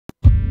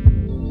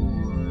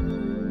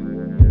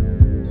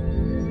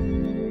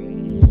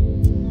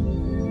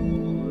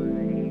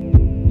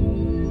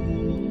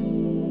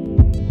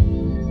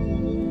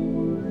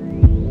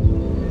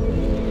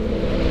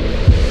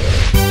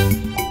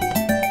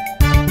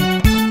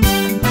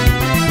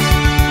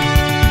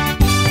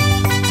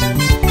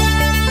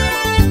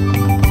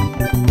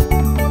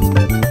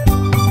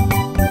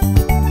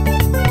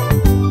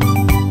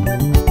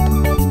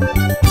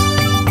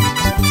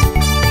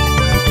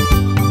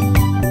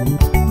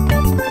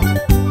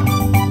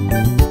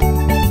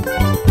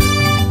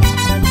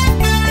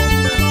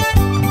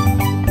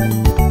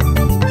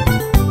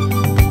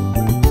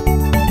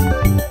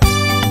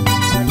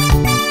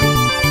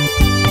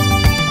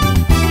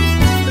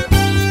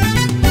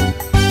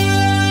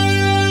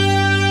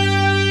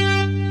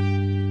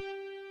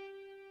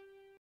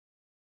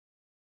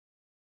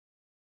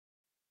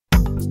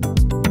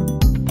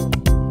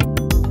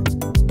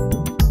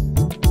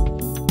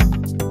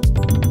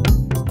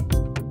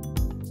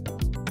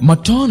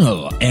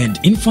Maternal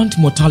and infant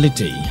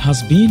mortality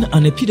has been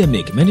an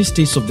epidemic many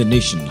states of the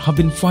nation have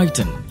been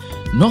fighting.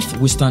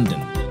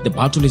 Notwithstanding, the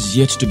battle is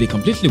yet to be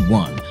completely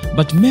won,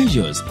 but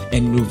measures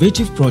and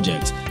innovative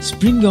projects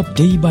spring up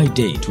day by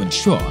day to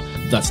ensure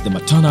that the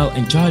maternal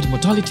and child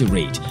mortality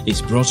rate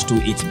is brought to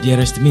its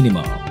barest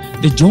minimum.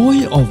 The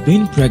joy of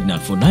being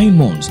pregnant for 9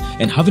 months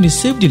and having a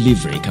safe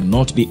delivery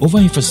cannot be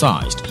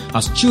overemphasized,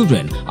 as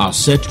children are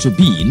said to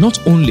be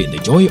not only the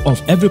joy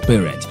of every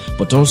parent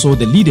but also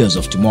the leaders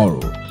of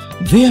tomorrow.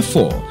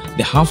 Therefore,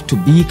 there have to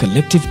be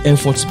collective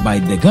efforts by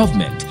the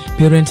government,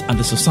 parents and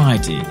the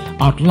society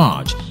at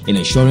large in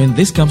ensuring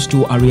this comes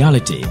to a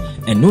reality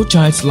and no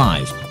child's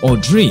life or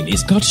dream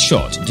is cut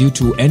short due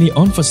to any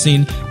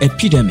unforeseen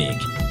epidemic.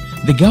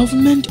 The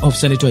government of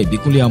Senator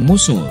Ibikunle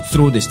Amosun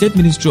through the State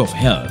Ministry of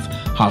Health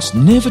has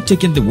never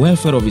taken the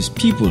welfare of its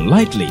people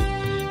lightly.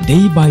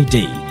 Day by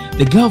day,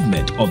 the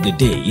government of the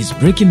day is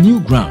breaking new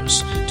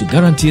grounds to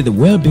guarantee the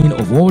well-being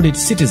of all its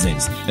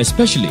citizens,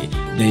 especially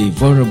the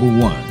vulnerable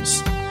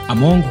ones,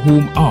 among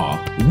whom are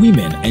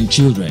women and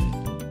children.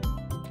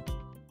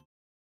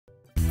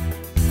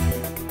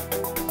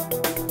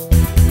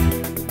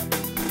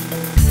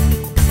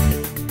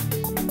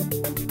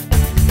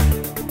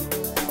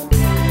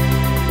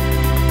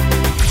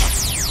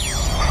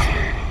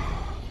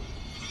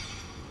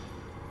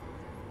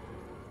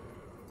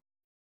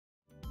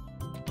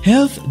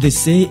 Health, they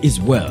say,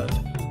 is wealth.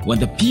 When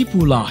the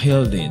people are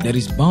healthy, there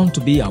is bound to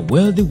be a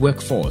wealthy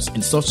workforce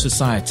in such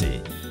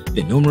society.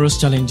 The numerous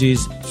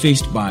challenges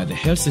faced by the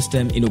health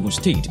system in Ogun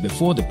State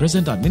before the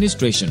present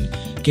administration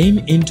came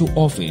into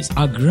office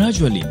are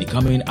gradually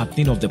becoming a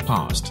thing of the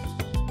past.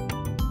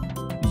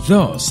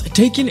 Thus,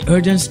 taking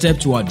urgent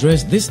steps to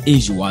address this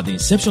issue at the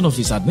inception of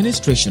his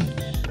administration,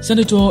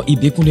 Senator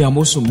Ibikunle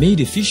Amosun made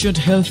efficient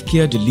health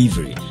care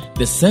delivery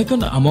the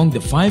second among the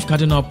 5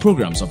 cardinal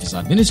programs of his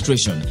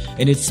administration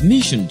in its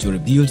mission to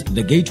rebuild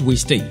the gateway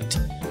state.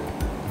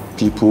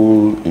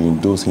 People in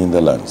those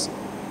hinterlands,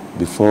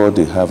 before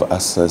they have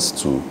access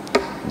to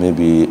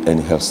maybe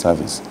any health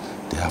service,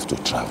 they have to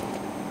travel.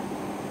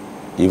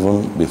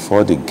 Even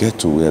before they get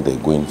to where they're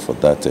going for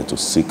that, to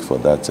seek for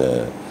that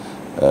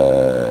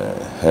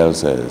health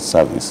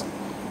service,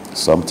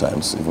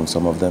 sometimes even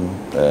some of them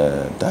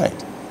died.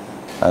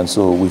 And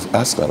so we've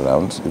asked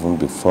around, even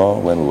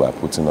before when we were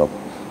putting up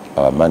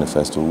our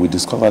manifesto, we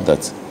discovered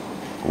that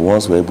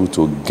once we're able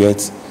to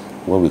get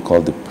what we call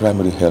the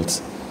primary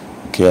health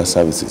care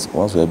services,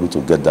 once we're able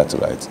to get that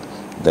right,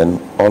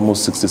 then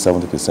almost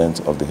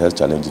 60-70% of the health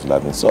challenges will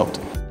have been solved.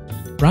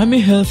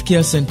 Primary health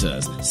care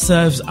centers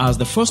serves as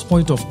the first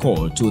point of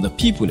call to the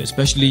people,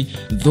 especially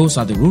those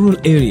at the rural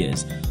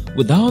areas.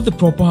 Without the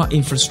proper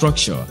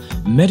infrastructure,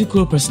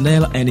 medical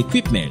personnel and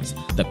equipment,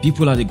 the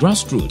people at the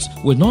grassroots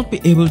will not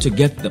be able to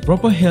get the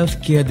proper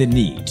health care they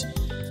need.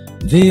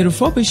 The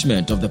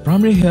refurbishment of the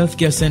primary health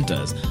care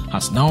centers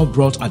has now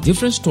brought a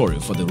different story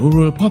for the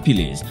rural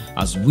populace,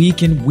 as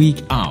week in,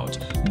 week out,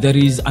 there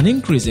is an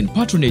increase in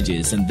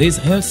patronages in these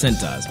health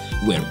centers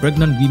where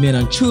pregnant women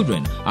and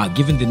children are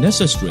given the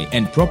necessary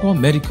and proper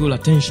medical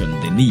attention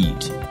they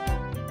need.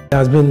 There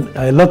has been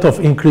a lot of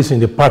increase in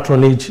the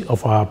patronage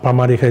of our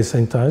primary health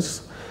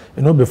centers.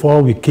 You know,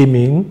 before we came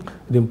in,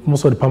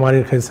 most of the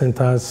primary health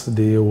centers,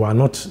 they were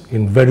not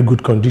in very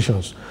good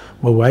conditions.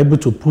 But we were able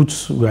to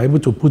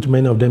put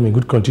many of them in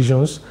good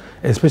conditions,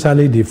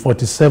 especially the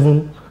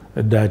 47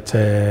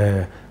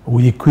 that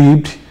we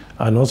equipped,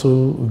 and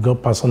also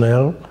got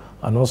personnel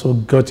and also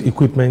got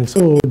equipment.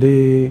 So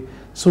the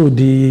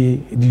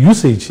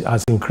usage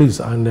has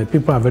increased, and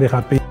people are very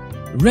happy.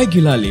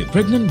 Regularly,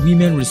 pregnant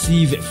women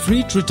receive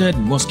free treated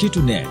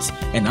mosquito nets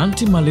and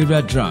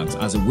anti-malaria drugs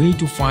as a way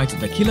to fight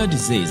the killer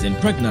disease in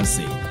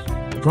pregnancy.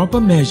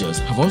 Proper measures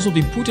have also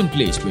been put in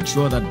place to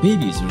ensure that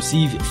babies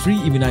receive free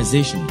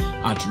immunization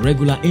at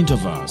regular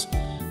intervals.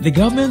 The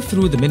government,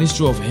 through the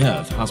Ministry of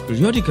Health, has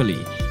periodically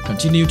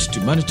continued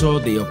to monitor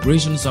the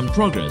operations and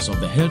progress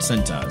of the health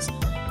centers.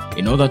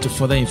 In order to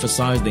further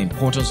emphasize the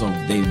importance of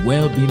the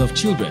well-being of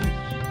children,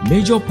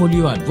 major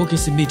polio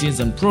advocacy meetings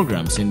and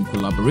programs in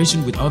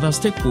collaboration with other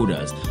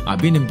stakeholders are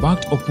being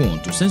embarked upon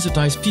to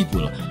sensitize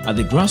people at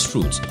the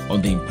grassroots on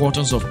the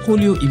importance of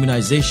polio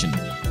immunization,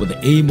 with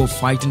the aim of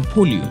fighting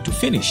polio to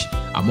finish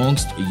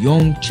amongst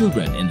young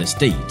children in the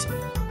state.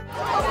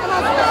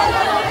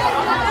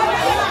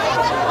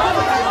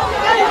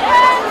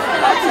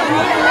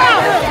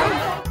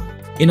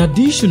 In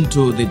addition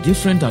to the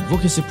different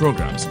advocacy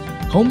programs,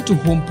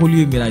 home-to-home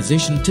polio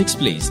immunization takes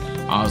place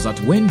as at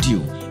when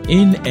due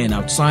in and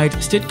outside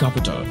state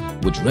capital,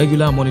 with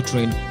regular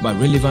monitoring by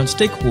relevant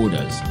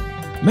stakeholders.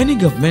 Many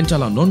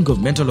governmental and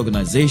non-governmental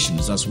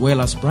organizations as well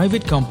as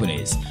private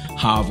companies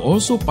have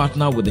also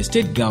partnered with the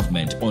state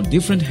government on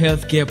different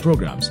healthcare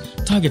programs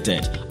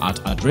targeted at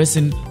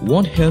addressing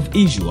one health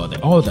issue or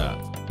the other.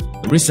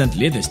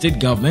 Recently, the state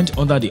government,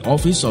 under the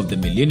Office of the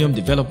Millennium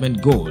Development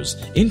Goals,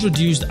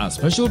 introduced a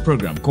special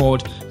program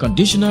called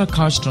Conditional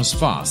Cash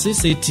Transfer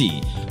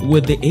 (CCT),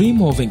 with the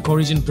aim of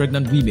encouraging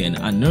pregnant women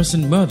and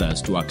nursing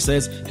mothers to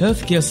access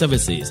healthcare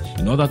services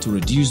in order to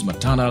reduce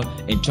maternal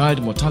and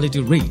child mortality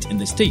rate in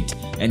the state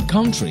and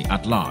country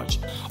at large.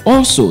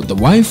 Also, the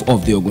wife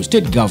of the Ogun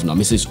State Governor,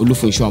 Mrs.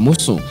 Olufunso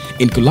Amosun,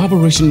 in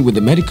collaboration with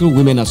the Medical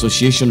Women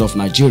Association of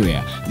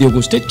Nigeria, the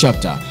Ogun State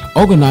chapter,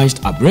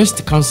 organized a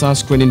breast cancer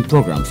screening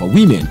program for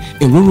women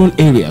in rural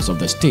areas of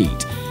the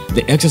state.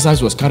 The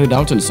exercise was carried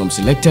out in some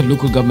selected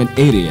local government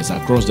areas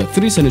across the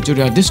 3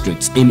 senatorial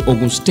districts in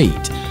Ogun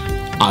State.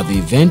 At the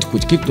event,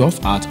 which kicked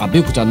off at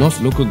Abeokuta North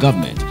Local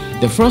Government,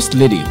 the First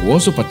Lady, who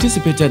also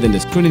participated in the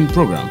screening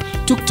program,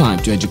 took time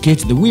to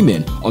educate the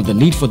women on the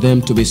need for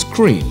them to be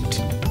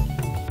screened.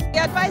 We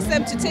advise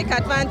them to take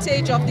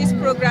advantage of this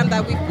program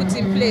that we've put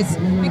in place,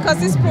 because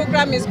this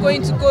program is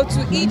going to go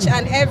to each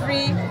and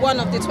every one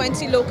of the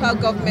 20 local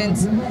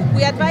governments.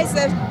 We advise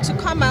them to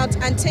come out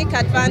and take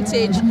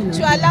advantage,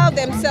 to allow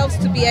themselves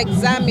to be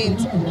examined,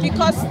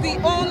 because the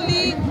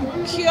only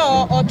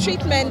cure or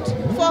treatment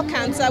for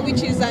cancer,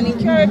 which is an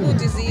incurable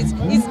disease,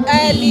 is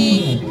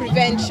early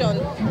prevention,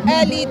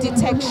 early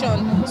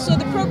detection. So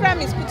the program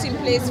is put in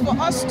place for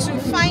us to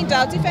find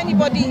out if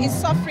anybody is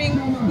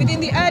suffering within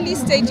the early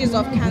stages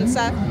of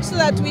cancer, so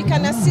that we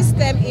can assist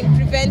them in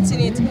preventing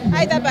it,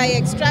 either by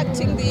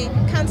extracting the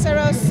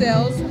cancerous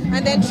cells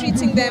and then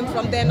treating them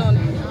from then on.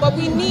 But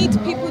we need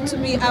people to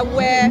be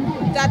aware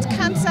that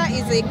cancer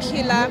is a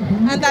killer,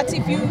 and that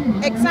if you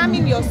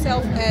examine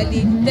yourself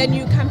early, then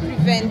you can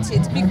prevent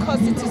it,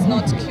 because it is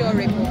not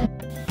curable.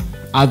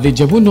 At the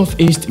Jabu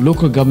Northeast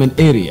local government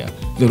area,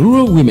 the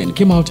rural women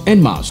came out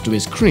en masse to be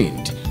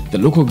screened. The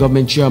local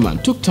government chairman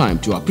took time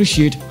to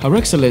appreciate Her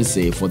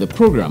Excellency for the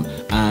program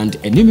and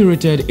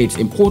enumerated its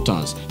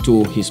importance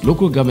to his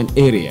local government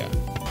area.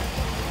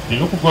 The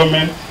local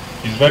government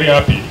is very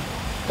happy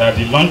that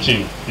the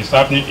launching is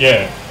happening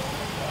here.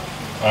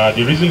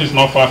 The reason is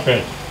not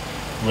far-fetched.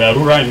 We are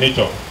rural in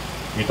nature,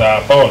 with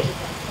our board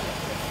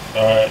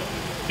a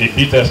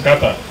bit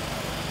scattered.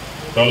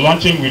 The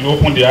launching will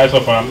open the eyes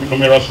of our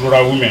numerous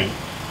rural women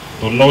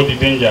to know the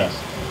dangers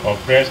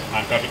of breast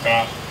and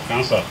cervical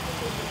cancer,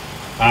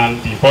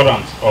 and the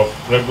importance of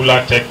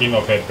regular checking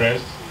of her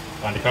breast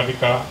and the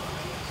cervical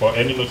for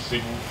any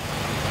noticeable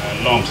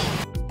lumps.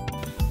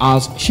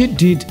 As she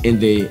did in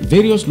the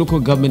various local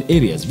government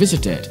areas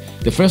visited,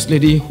 the First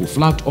Lady, who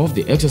flagged off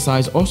the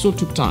exercise, also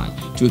took time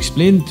to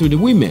explain to the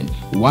women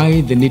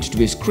why they need to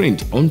be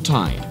screened on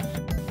time.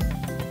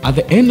 At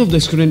the end of the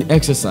screening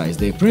exercise,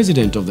 the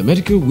President of the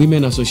Medical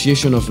Women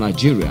Association of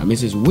Nigeria,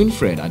 Mrs.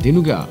 Winfred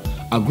Adenuga,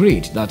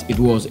 agreed that it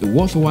was a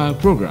worthwhile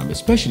program,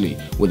 especially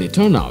with the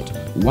turnout,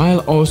 while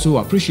also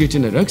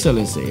appreciating Her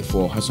Excellency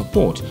for her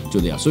support to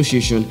the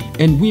association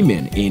and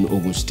women in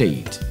Ogun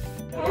State.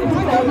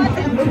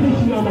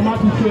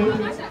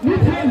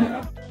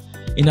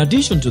 In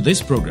addition to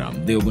this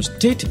program, the Ogun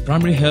State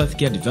Primary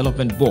Healthcare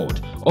Development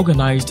Board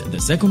organized the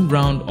second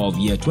round of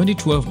Year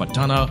 2012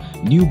 Maternal,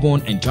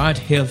 Newborn and Child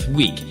Health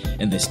Week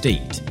in the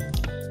state.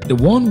 The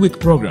one-week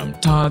program,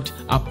 tagged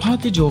A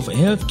Package of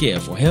Healthcare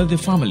for Healthy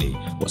Family,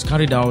 was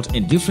carried out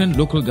in different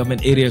local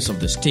government areas of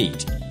the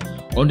state.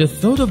 On the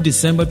 3rd of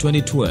December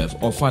 2012,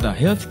 Ofada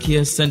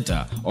Healthcare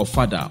Center,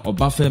 Ofada,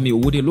 Obafemi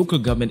Owode local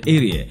government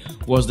area,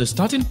 was the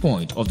starting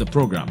point of the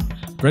program.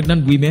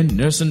 Pregnant women,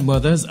 nursing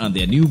mothers and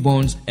their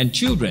newborns and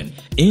children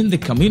in the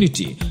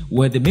community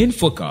were the main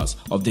focus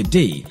of the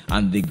day,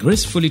 and they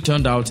gracefully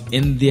turned out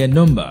in their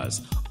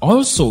numbers.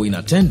 Also in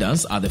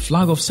attendance at the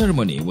flag-off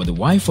ceremony were the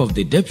wife of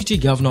the Deputy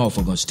Governor of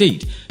Ogun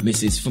State,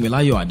 Mrs.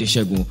 Fumilayo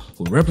Adeshegun,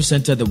 who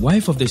represented the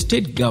wife of the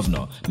State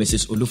Governor,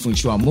 Mrs.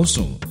 Olufunso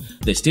Amosun,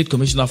 the State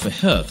Commissioner for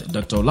Health,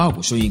 Dr.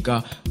 Olaogun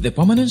Soyinka, the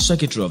Permanent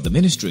Secretary of the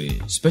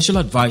Ministry, Special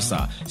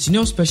Advisor,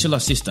 Senior Special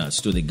Assistants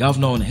to the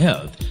Governor on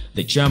Health,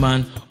 the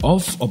Chairman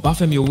of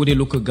Obafemi Owode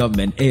Local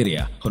Government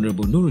Area,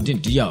 Honorable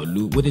Nuruddin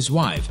Diaolu, with his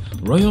wife,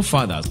 royal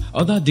fathers,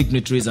 other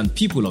dignitaries and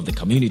people of the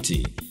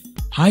community.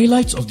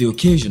 Highlights of the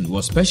occasion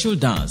were special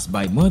dance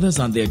by mothers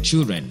and their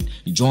children,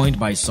 joined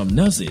by some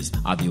nurses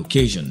at the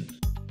occasion.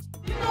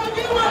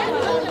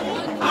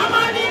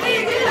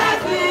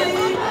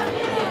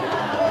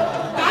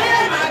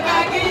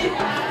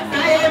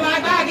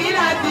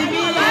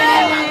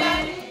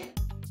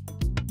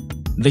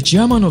 The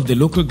chairman of the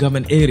local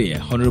government area,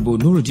 Honorable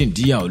Nuruddin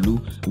Diaolu,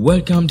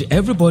 welcomed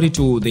everybody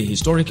to the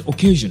historic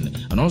occasion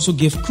and also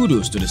gave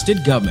kudos to the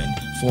state government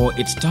for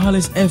its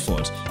tireless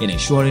efforts in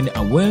ensuring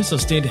a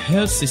well-sustained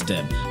health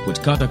system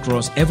which cut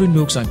across every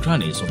nooks and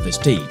crannies of the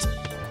state.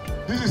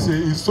 This is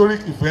a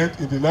historic event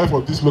in the life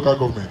of this local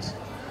government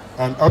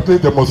and aptly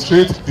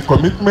demonstrates the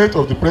commitment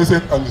of the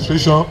present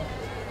administration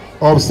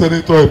of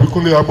Senator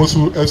Ebikunle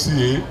Amosu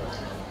FCA,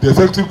 the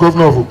executive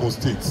governor of Ogun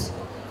State,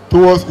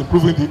 towards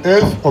improving the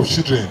health of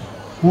children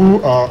who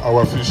are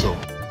our future.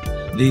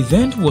 The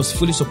event was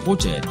fully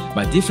supported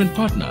by different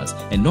partners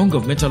and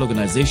non-governmental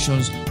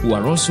organizations who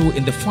are also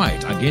in the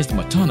fight against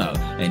maternal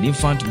and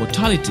infant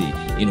mortality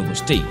in Ogun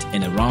State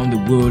and around the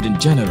world in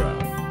general.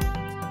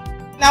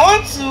 I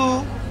want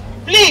to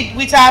plead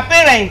with our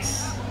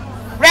parents,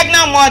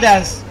 pregnant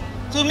mothers,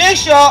 to make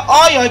sure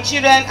all your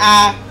children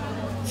are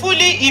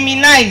fully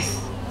immunized.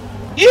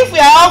 If we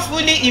are all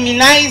fully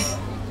immunized,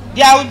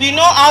 there will be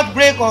no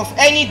outbreak of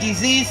any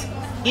disease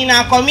in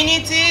our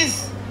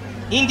communities,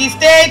 in the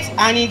state,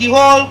 and in the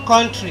whole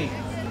country.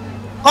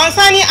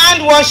 Concerning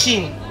hand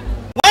washing,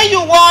 when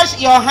you wash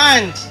your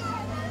hand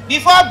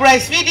before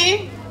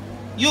breastfeeding,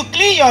 you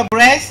clean your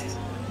breast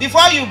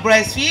before you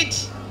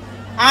breastfeed,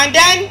 and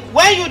then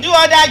when you do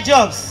other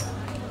jobs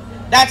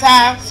that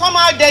are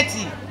somehow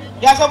dirty,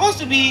 you are supposed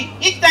to be,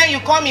 each time you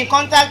come in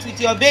contact with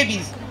your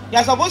babies, you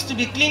are supposed to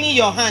be cleaning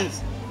your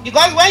hands.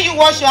 Because when you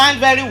wash your hand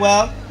very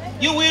well,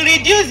 you will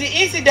reduce the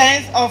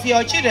incidence of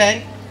your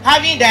children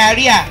having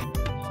diarrhea.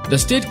 The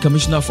State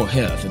Commissioner for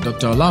Health,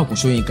 Dr. Ogun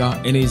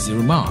Soyinka, in his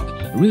remark,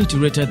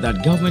 reiterated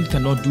that government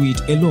cannot do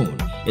it alone.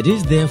 It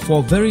is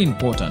therefore very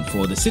important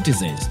for the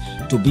citizens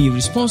to be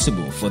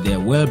responsible for their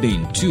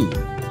well-being too.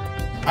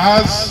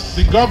 As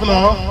the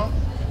governor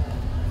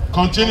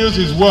continues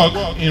his work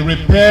in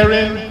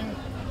repairing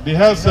the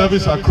health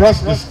service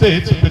across the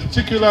state,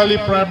 particularly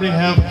primary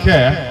health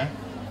care,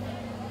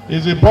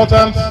 it's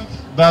important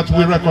that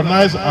we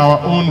recognize our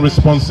own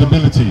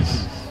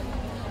responsibilities.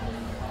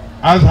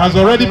 As has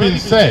already been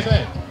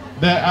said,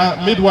 there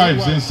are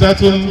midwives in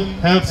certain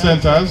health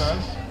centers,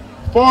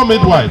 4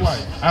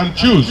 midwives and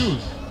CHOOS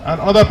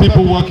and other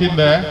people working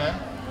there.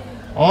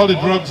 All the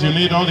drugs you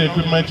need, all the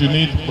equipment you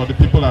need, but the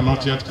people are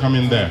not yet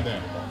coming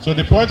there. So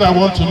the point I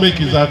want to make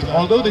is that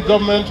although the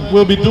government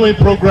will be doing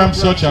programs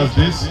such as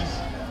this,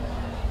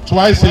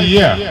 twice a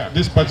year,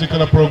 this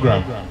particular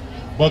program,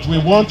 but we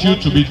want you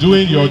to be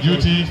doing your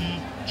duty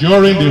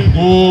during the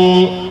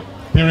whole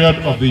period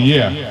of the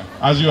year.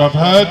 As you have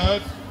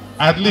heard,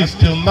 at least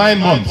till 9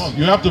 months,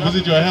 you have to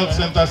visit your health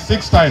center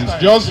 6 times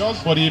just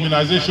for the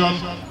immunization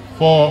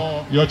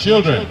for your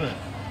children.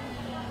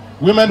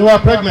 Women who are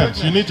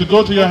pregnant, you need to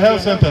go to your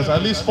health centers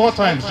at least 4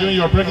 times during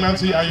your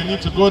pregnancy, and you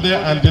need to go there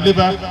and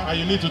deliver, and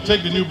you need to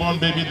take the newborn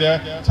baby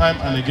there time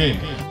and again.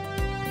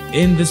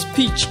 In the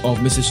speech of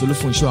Mrs.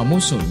 Olufunso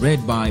Amosun,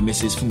 read by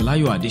Mrs.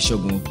 Fumilayo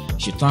Adeshogun,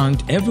 she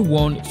thanked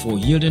everyone for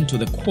yielding to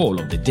the call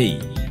of the day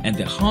and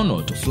the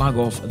honor to flag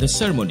off the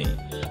ceremony.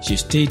 She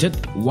stated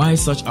why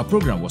such a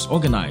program was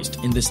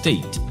organized in the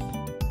state.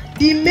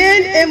 The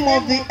main aim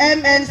of the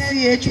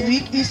MNCH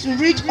week is to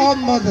reach all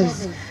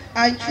mothers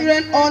and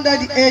children under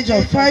the age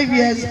of 5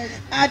 years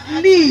at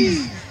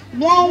least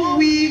 1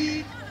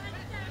 week,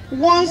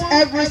 once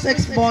every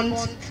 6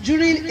 months,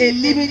 during a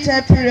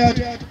limited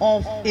period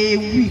of a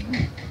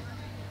week.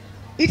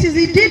 It is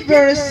indeed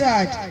very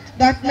sad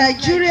that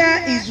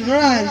Nigeria is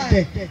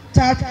ranked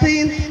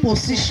 13th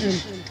position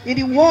in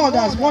the world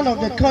as one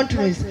of the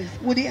countries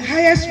with the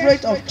highest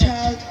rate of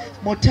child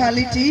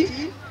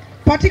mortality,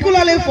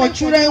 particularly for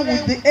children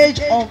with the age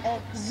of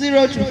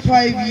 0 to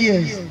 5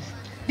 years.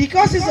 The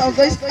causes of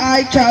this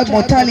high child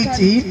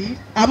mortality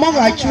among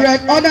our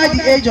children under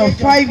the age of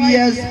 5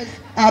 years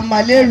are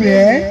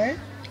malaria,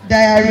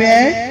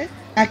 diarrhea,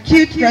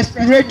 acute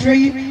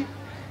respiratory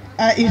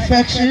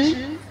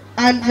infection,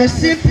 and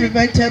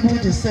vaccine-preventable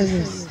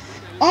diseases.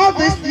 All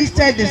these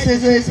listed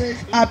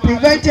diseases are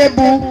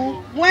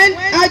preventable when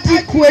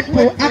adequate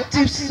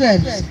proactive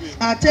steps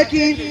are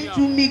taken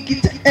to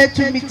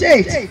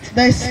mitigate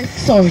this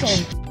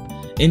surge.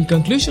 In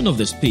conclusion of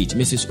the speech,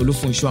 Mrs.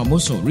 Olufunso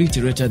Amosun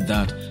reiterated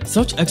that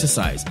such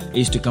exercise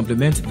is to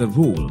complement the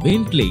role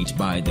being played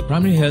by the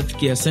primary health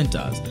care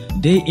centers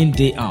day in,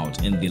 day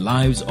out in the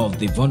lives of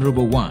the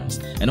vulnerable ones,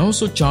 and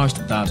also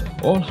charged that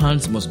all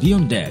hands must be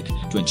on deck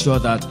to ensure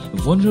that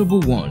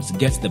vulnerable ones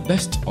get the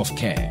best of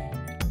care.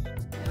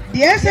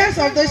 The essence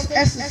of this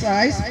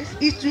exercise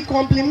is to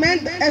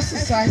complement the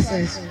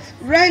exercises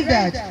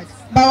rendered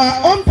by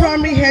our own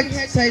primary health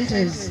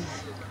centers.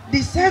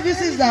 The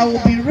services that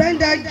will be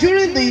rendered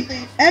during the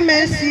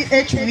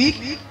MNCH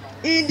week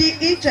in the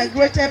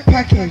integrated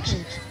package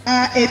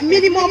are a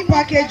minimum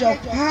package of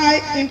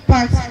high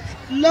impact,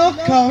 low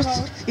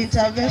cost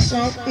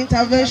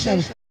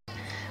intervention.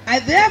 I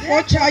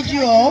therefore charge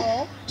you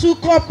all to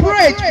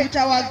cooperate with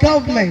our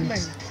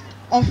government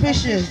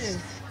officials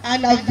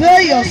and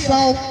avail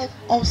yourself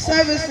of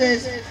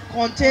services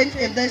contained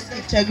in this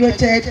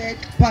integrated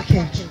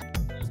package.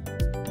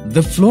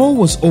 The floor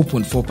was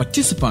open for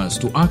participants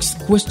to ask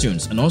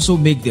questions and also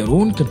make their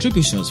own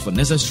contributions for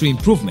necessary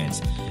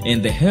improvements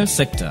in the health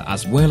sector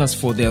as well as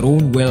for their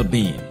own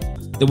well-being.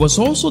 There was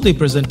also the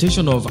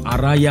presentation of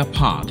Araya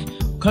Park,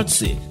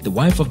 courtesy the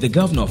wife of the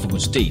governor of Ogun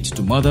State,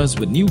 to mothers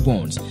with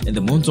newborns in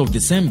the month of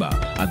December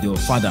at the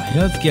Ofada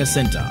Healthcare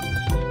Center.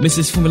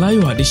 Mrs.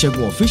 Fumilayo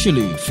Adeshogun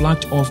officially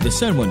flagged off the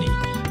ceremony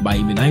by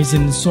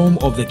immunizing some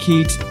of the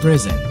kids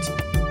present.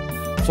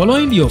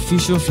 Following the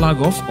official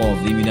flag-off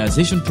of the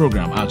immunization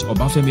program at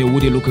Obafemi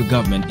Owode local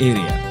government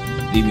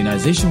area, the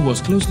immunization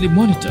was closely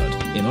monitored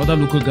in other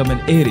local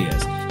government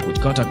areas which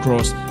cut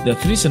across the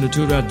 3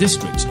 senatorial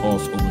districts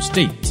of Ogun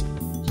State.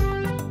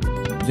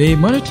 The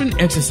monitoring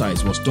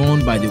exercise was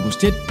done by the Ogun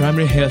State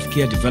Primary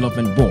Healthcare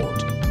Development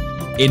Board.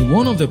 In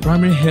one of the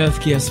primary health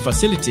care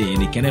facilities in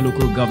the Ikenne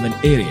local government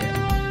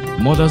area,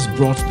 mothers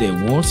brought their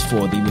wards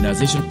for the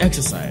immunization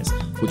exercise,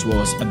 which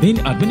was being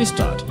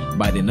administered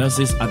by the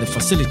nurses at the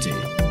facility.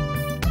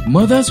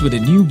 Mothers with a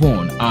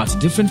newborn at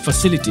different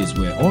facilities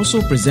were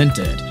also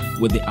presented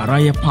with the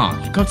Araya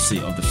Park, courtesy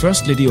of the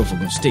First Lady of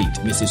Ogun State,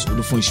 Mrs.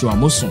 Olufunso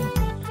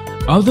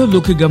Amosun. Other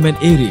local government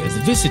areas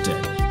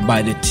visited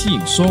by the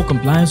team saw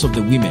compliance of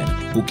the women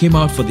who came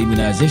out for the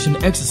immunization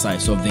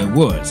exercise of their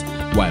wards,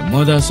 while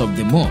mothers of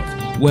the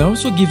month were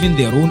also given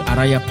their own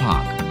Araya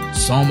Park.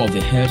 Some of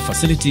the health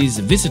facilities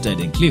visited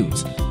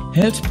includes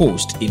Health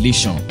Post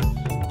Ilishon,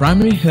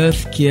 Primary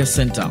Health Care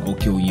Center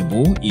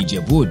Okeoyinbo,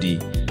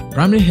 Ijebu-Ode,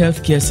 Primary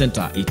Health Care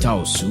Center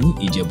Itaosu,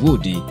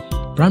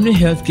 Ijebu-Ode, Primary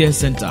Health Care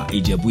Center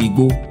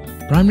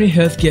Ijebu-Igbo, Primary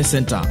Health Care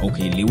Center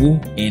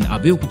Okelewo in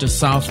Abeokuta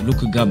South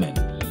Local Government.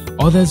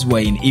 Others were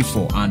in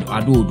Ifo and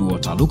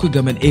Ado-Oduota local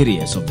government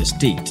areas of the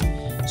state.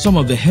 Some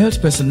of the health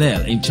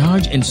personnel in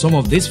charge in some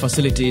of these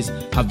facilities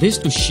have this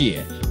to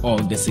share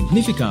on the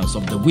significance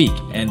of the week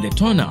and the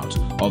turnout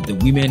of the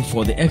women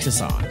for the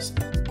exercise.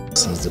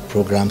 Since the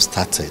program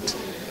started,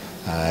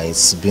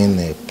 it's been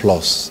a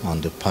plus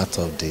on the part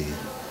of the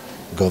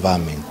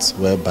government,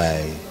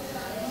 whereby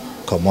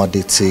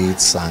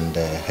commodities and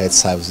health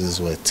services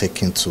were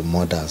taken to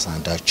mothers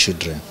and their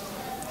children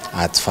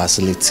at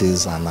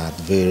facilities and at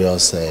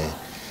various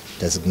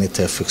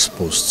designated fixed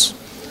posts.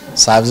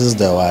 Services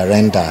that were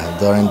rendered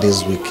during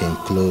this week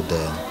include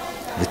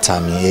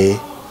vitamin A,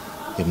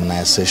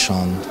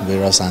 immunization,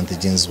 various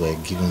antigens were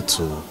given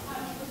to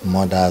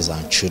mothers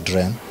and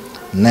children.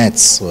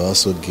 Nets were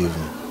also given.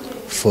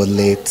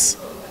 Folate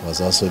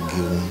was also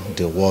given.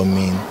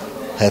 Deworming,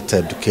 health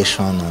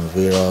education on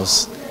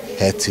various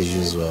health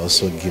issues were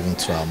also given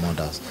to our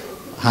mothers.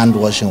 Hand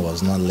washing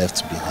was not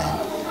left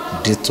behind.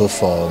 Ditto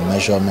for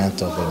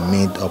measurement of a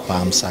mid-upper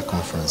arm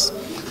circumference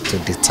to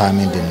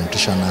determine the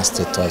nutritional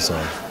status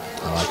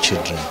of our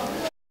children.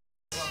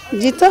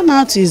 The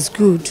turnout is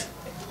good.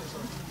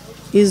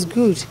 Is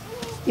good.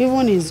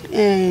 Even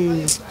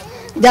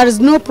there is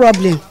no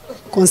problem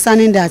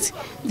concerning that.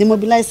 The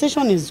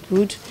mobilization is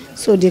good,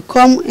 so they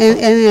come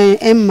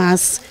en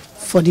masse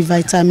for the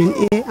vitamin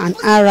A and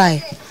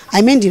RI.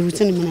 I mean the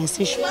routine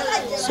immunization.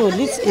 So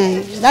this,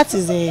 that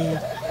is a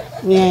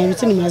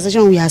routine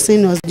immunization we are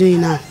seeing us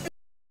doing now.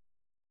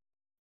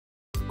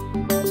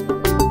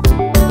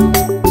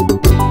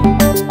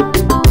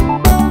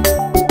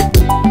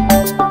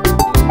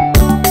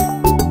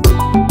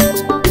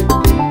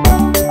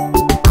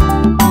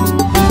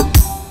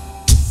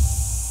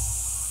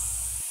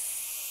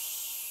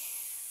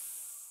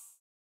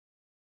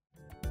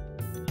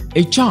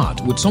 A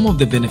chart with some of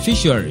the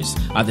beneficiaries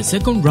at the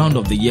second round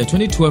of the year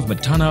 2012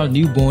 Maternal,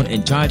 Newborn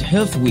and Child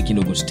Health Week in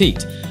Ogun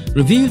State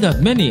revealed that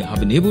many have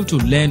been able to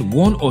learn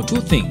one or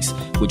two things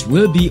which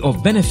will be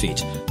of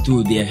benefit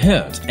to their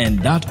health and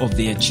that of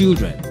their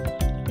children.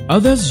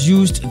 Others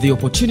used the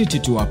opportunity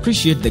to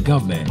appreciate the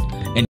government